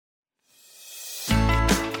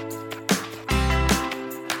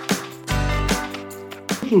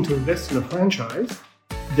Looking to invest in a franchise?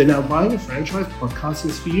 Then our Buying a Franchise podcast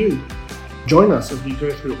is for you. Join us as we go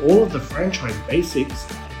through all of the franchise basics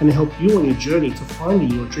and help you on your journey to finding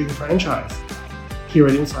your dream franchise. Here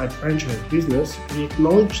at Inside Franchise Business, we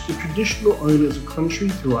acknowledge the traditional owners of country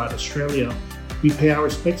throughout Australia. We pay our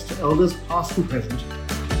respects to elders past and present.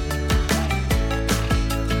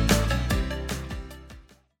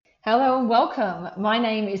 Hello and welcome. My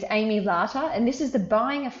name is Amy Lata and this is the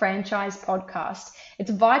Buying a Franchise podcast. It's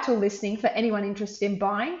vital listening for anyone interested in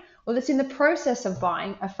buying or that's in the process of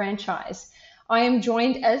buying a franchise. I am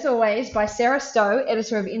joined as always by Sarah Stowe,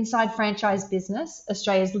 editor of Inside Franchise Business,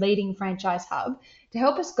 Australia's leading franchise hub, to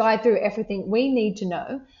help us guide through everything we need to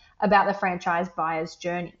know about the franchise buyer's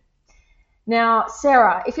journey. Now,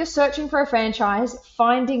 Sarah, if you're searching for a franchise,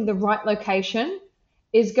 finding the right location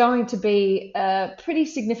is going to be a pretty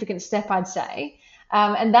significant step, I'd say.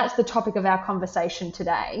 And that's the topic of our conversation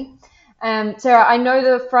today. Sarah, I know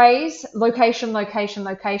the phrase location, location,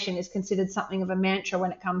 location is considered something of a mantra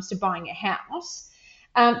when it comes to buying a house.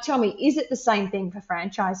 Tell me, is it the same thing for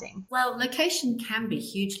franchising? Well, location can be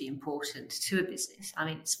hugely important to a business. I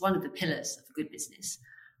mean, it's one of the pillars of a good business.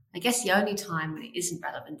 I guess the only time when it isn't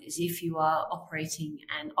relevant is if you are operating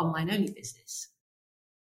an online-only business.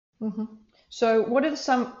 Mm-hmm. So what are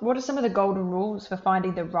some of the golden rules for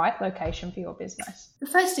finding the right location for your business? The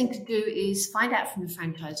first thing to do is find out from the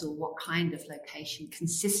franchisor what kind of location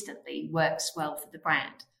consistently works well for the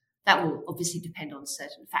brand. That will obviously depend on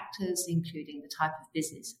certain factors, including the type of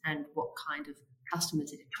business and what kind of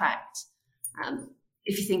customers it attracts.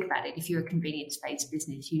 If you think about it, if you're a convenience-based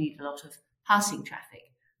business, you need a lot of passing traffic.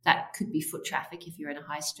 That could be foot traffic if you're in a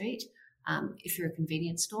high street, if you're a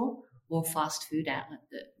convenience store, or fast food outlet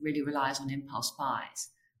that really relies on impulse buys.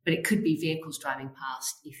 But it could be vehicles driving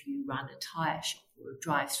past if you run a tyre shop or a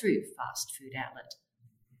drive-through fast food outlet.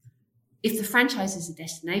 If the franchise is a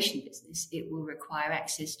destination business, it will require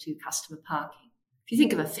access to customer parking. If you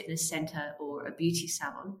think of a fitness centre or a beauty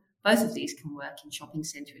salon, both of these can work in shopping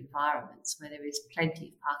centre environments where there is plenty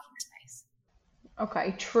of parking space.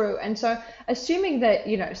 Okay, true. And so assuming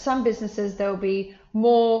that, some businesses, there'll be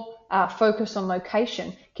more focus on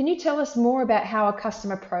location. Can you tell us more about how a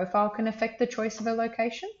customer profile can affect the choice of a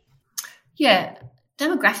location? Yeah,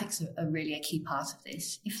 demographics are really a key part of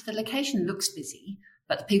this. If the location looks busy,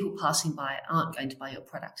 but the people passing by aren't going to buy your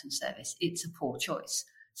product and service, it's a poor choice.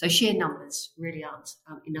 So sheer numbers really aren't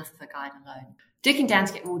enough of a guide alone. Digging down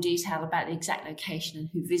to get more detail about the exact location and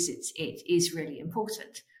who visits it is really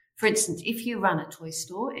important. For instance, if you run a toy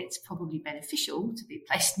store, it's probably beneficial to be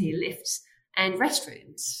placed near lifts and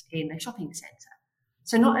restrooms in a shopping centre.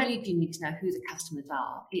 So not only do you need to know who the customers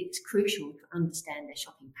are, it's crucial to understand their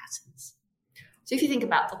shopping patterns. So if you think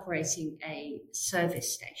about operating a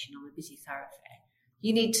service station on a busy thoroughfare,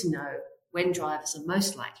 you need to know when drivers are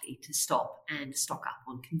most likely to stop and stock up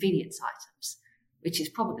on convenience items, which is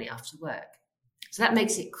probably after work. So that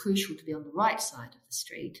makes it crucial to be on the right side of the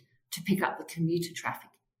street to pick up the commuter traffic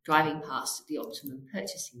driving past at the optimum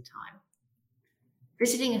purchasing time.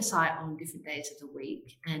 Visiting a site on different days of the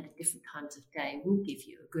week and at different times of day will give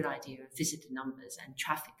you a good idea of visitor numbers and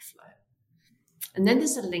traffic flow. And then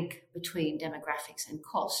there's a link between demographics and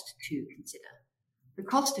cost to consider. The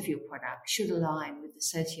cost of your product should align with the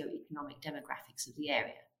socio-economic demographics of the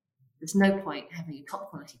area. There's no point having a top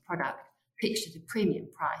quality product pitched at a premium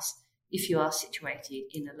price if you are situated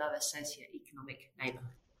in a lower socio-economic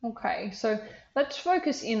neighbourhood. Okay, so let's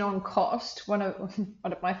focus in on cost, one of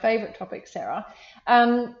my favourite topics, Sarah.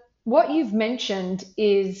 What you've mentioned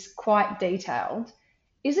is quite detailed.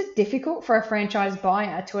 Is it difficult for a franchise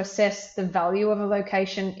buyer to assess the value of a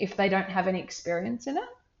location if they don't have any experience in it?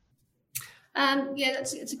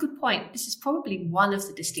 It's a good point. This is probably one of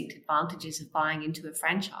the distinct advantages of buying into a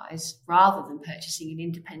franchise rather than purchasing an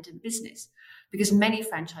independent business, because many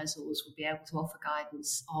franchisors will be able to offer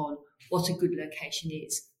guidance on what a good location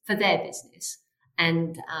is for their business.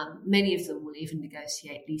 And many of them will even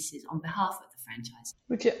negotiate leases on behalf of the franchise.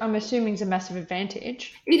 Which I'm assuming is a massive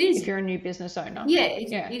advantage. It is. If you're a new business owner.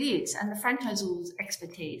 It is. And the franchisor's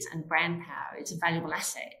expertise and brand power is a valuable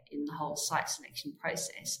asset in the whole site selection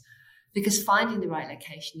process, because finding the right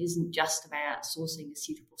location isn't just about sourcing a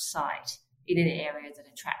suitable site in an area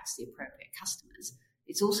that attracts the appropriate customers.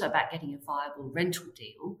 It's also about getting a viable rental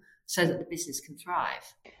deal so that the business can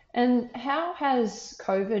thrive. And how has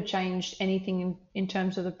COVID changed anything in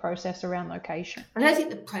terms of the process around location? I don't think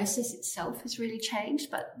the process itself has really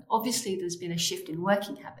changed, but obviously there's been a shift in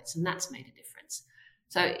working habits and that's made a difference.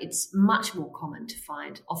 So it's much more common to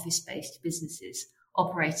find office-based businesses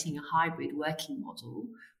operating a hybrid working model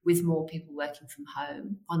with more people working from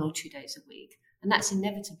home 1 or 2 days a week, And that's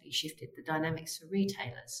inevitably shifted the dynamics for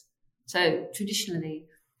retailers. So traditionally,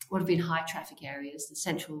 what have been high traffic areas, the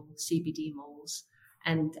central CBD malls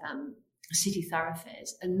and city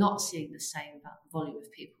thoroughfares, are not seeing the same volume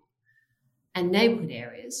of people. And neighbourhood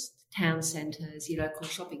areas, town centres, your local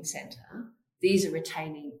shopping centre, these are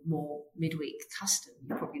retaining more midweek custom.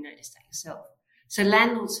 You probably noticed that yourself. So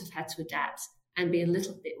landlords have had to adapt and be a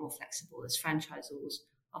little bit more flexible as franchisors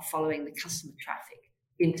are following the customer traffic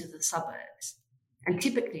into the suburbs. And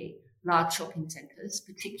typically, large shopping centres,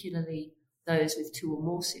 particularly those with 2 or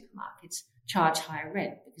more supermarkets, charge higher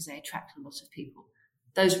rent because they attract a lot of people.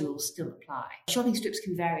 Those rules still apply. Shopping strips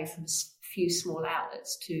can vary from a few small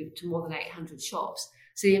outlets to more than 800 shops.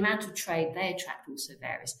 So the amount of trade they attract also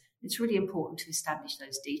varies. It's really important to establish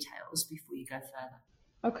those details before you go further.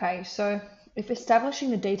 Okay, so if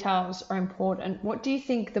establishing the details are important, what do you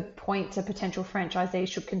think the points a potential franchisee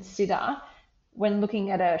should consider when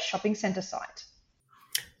looking at a shopping centre site?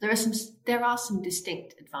 There are some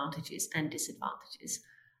distinct advantages and disadvantages.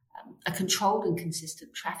 A controlled and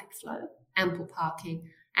consistent traffic flow, ample parking,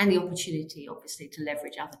 and the opportunity, obviously, to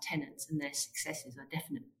leverage other tenants and their successes are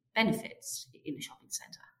definite benefits in a shopping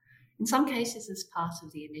centre. In some cases, as part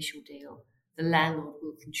of the initial deal, the landlord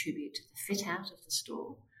will contribute to the fit out of the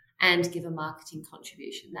store and give a marketing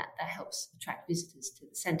contribution that helps attract visitors to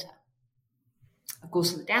the centre. Of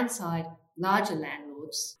course, on the downside, larger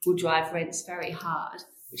landlords will drive rents very hard,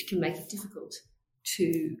 which can make it difficult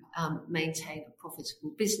to maintain a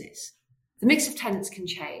profitable business. The mix of tenants can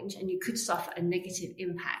change and you could suffer a negative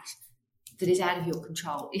impact that is out of your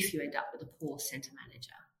control if you end up with a poor centre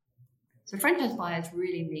manager. So franchise buyers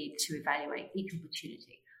really need to evaluate each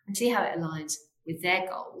opportunity and see how it aligns with their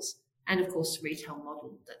goals and, of course, the retail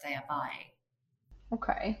model that they are buying.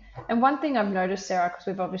 Okay. And one thing I've noticed, Sarah, because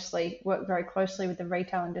we've obviously worked very closely with the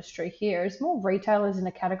retail industry here, is more retailers in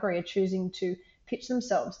the category are choosing to pitch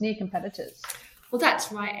themselves near competitors. Well,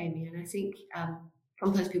 that's right, Amy. And I think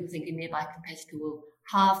sometimes people think a nearby competitor will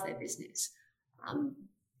halve their business.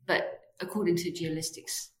 But according to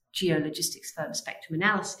geologistics firm Spectrum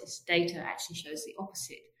Analysis, data actually shows the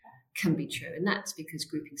opposite can be true. And that's because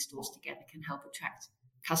grouping stores together can help attract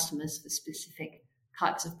customers for specific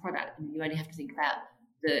types of product. I mean, you only have to think about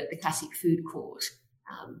the classic food court.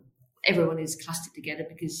 Everyone is clustered together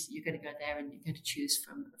because you're going to go there and you're going to choose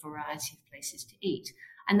from a variety of places to eat.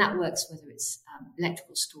 And that works whether it's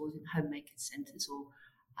electrical stores in homemaker centres or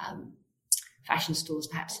fashion stores,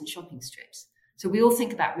 perhaps in shopping strips. So we all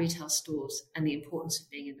think about retail stores and the importance of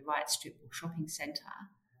being in the right strip or shopping centre,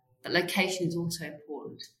 but location is also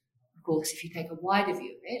important. Of course, if you take a wider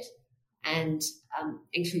view of it and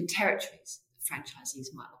include territories that franchisees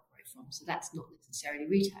might operate from. So that's not necessarily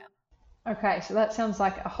retail. Okay, so that sounds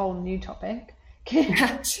like a whole new topic.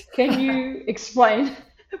 Can you explain?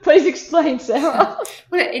 Please explain, Sarah.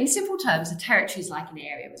 Well, in simple terms, a territory is like an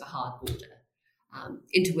area with a hard border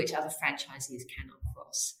into which other franchisees cannot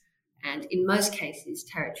cross. And in most cases,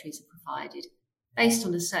 territories are provided based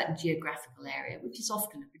on a certain geographical area, which is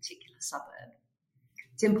often a particular suburb.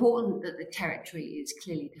 It's important that the territory is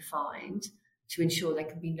clearly defined to ensure there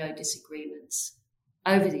can be no disagreements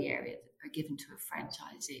over the area that are given to a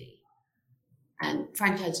franchisee. And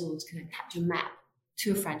franchisors can attach a map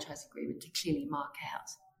to a franchise agreement to clearly mark out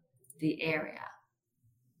the area.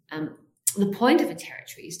 The point of a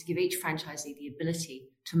territory is to give each franchisee the ability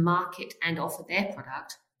to market and offer their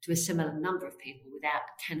product to a similar number of people without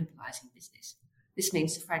cannibalising business. This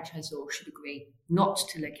means the franchisor should agree not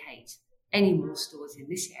to locate any more stores in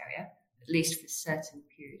this area, at least for a certain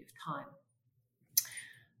period of time.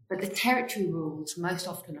 But the territory rules most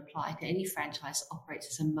often apply to any franchise that operates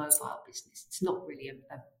as a mobile business. It's not really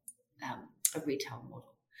a retail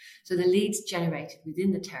model. So the leads generated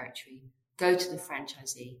within the territory go to the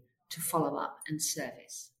franchisee to follow up and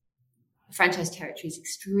service. The franchise territory is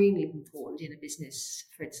extremely important in a business,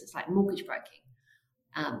 for instance, like mortgage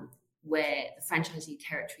broking, where the franchisee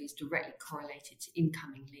territory is directly correlated to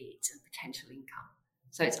incoming leads and potential income.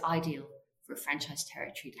 So it's ideal for a franchise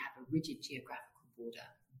territory to have a rigid geographical border.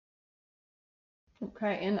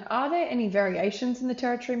 Okay, and are there any variations in the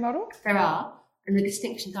territory model? There are, and the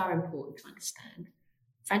distinctions are important to understand.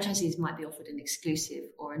 Franchisees might be offered an exclusive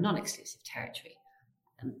or a non-exclusive territory.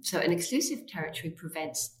 So an exclusive territory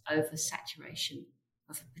prevents oversaturation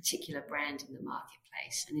of a particular brand in the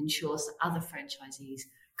marketplace and ensures that other franchisees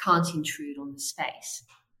can't intrude on the space.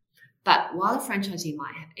 But while a franchisee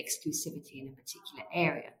might have exclusivity in a particular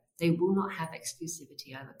area, they will not have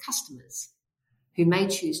exclusivity over customers who may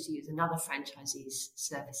choose to use another franchisee's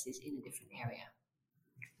services in a different area.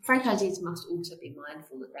 Franchisees must also be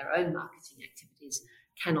mindful that their own marketing activities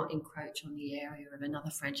cannot encroach on the area of another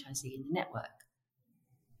franchisee in the network.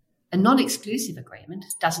 A non-exclusive agreement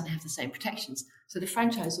doesn't have the same protections, so the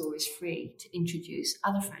franchisor is free to introduce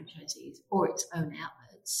other franchisees or its own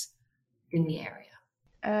outlets in the area.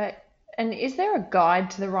 And is there a guide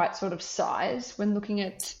to the right sort of size when looking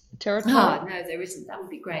at territory? Oh, no, there isn't. That would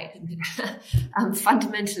be great.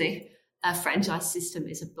 Fundamentally, a franchise system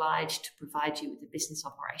is obliged to provide you with a business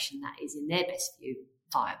operation that is, in their best view,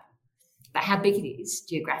 viable. But how big it is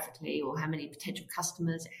geographically, or how many potential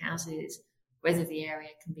customers it houses, whether the area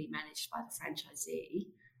can be managed by the franchisee,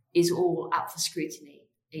 is all up for scrutiny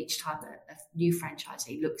each time a new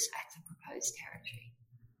franchisee looks at the proposed territory.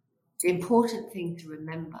 The important thing to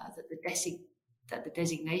remember that the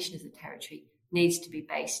designation of the territory needs to be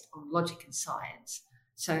based on logic and science.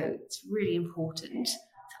 So it's really important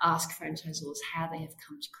to ask franchisors how they have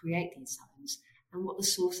come to create these zones and what the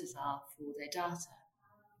sources are for their data.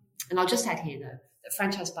 And I'll just add here, though, that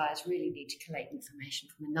franchise buyers really need to collect information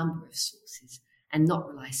from a number of sources and not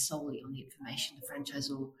rely solely on the information the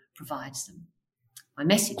franchisor provides them. My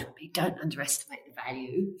message would be, don't underestimate the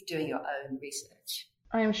value of doing your own research.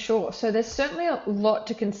 I am sure. So there's certainly a lot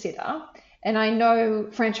to consider. And I know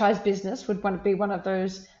franchise business would want to be one of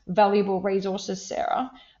those valuable resources,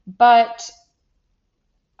 Sarah. But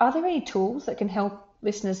are there any tools that can help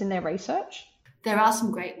listeners in their research? There are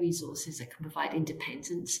some great resources that can provide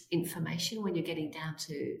independent information when you're getting down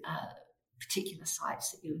to particular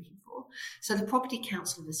sites that you're looking for. So the Property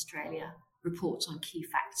Council of Australia reports on key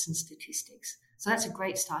facts and statistics. So that's a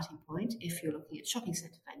great starting point if you're looking at shopping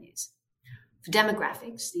centre venues. For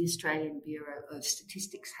demographics, the Australian Bureau of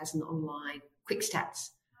Statistics has an online quick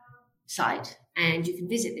stats site, and you can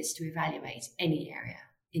visit this to evaluate any area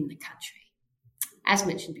in the country. As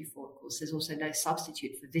mentioned before, of course, there's also no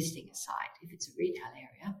substitute for visiting a site if it's a retail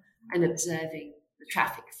area and observing the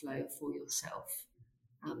traffic flow for yourself.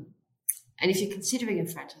 And if you're considering a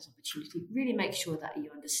franchise opportunity, really make sure that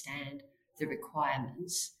you understand the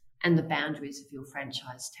requirements and the boundaries of your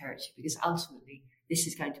franchise territory, because ultimately this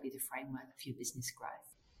is going to be the framework of your business growth.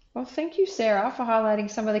 Well, thank you, Sarah, for highlighting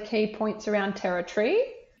some of the key points around territory.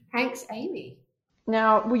 Thanks, Amy.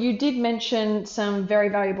 Now, you did mention some very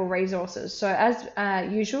valuable resources. So as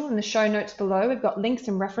usual, in the show notes below, we've got links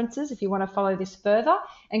and references if you want to follow this further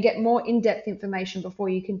and get more in-depth information before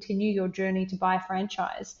you continue your journey to buy a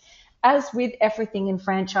franchise. As with everything in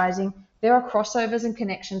franchising, there are crossovers and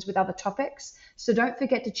connections with other topics. So don't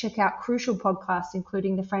forget to check out crucial podcasts,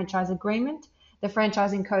 including the Franchise Agreement, the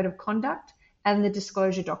Franchising Code of Conduct, and the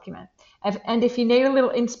Disclosure Document. And if you need a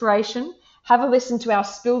little inspiration, have a listen to our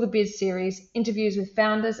Spill the Biz series, interviews with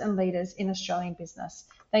founders and leaders in Australian business.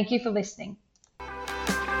 Thank you for listening.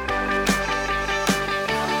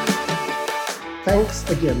 Thanks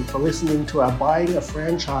again for listening to our Buying a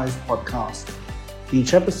Franchise podcast.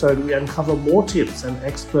 Each episode, we uncover more tips and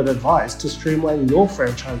expert advice to streamline your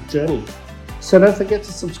franchise journey. So don't forget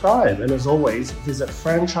to subscribe, and as always, visit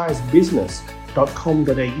franchisebusiness.com.au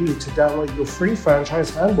to download your free franchise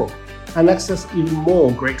handbook and access even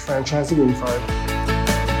more great franchising info.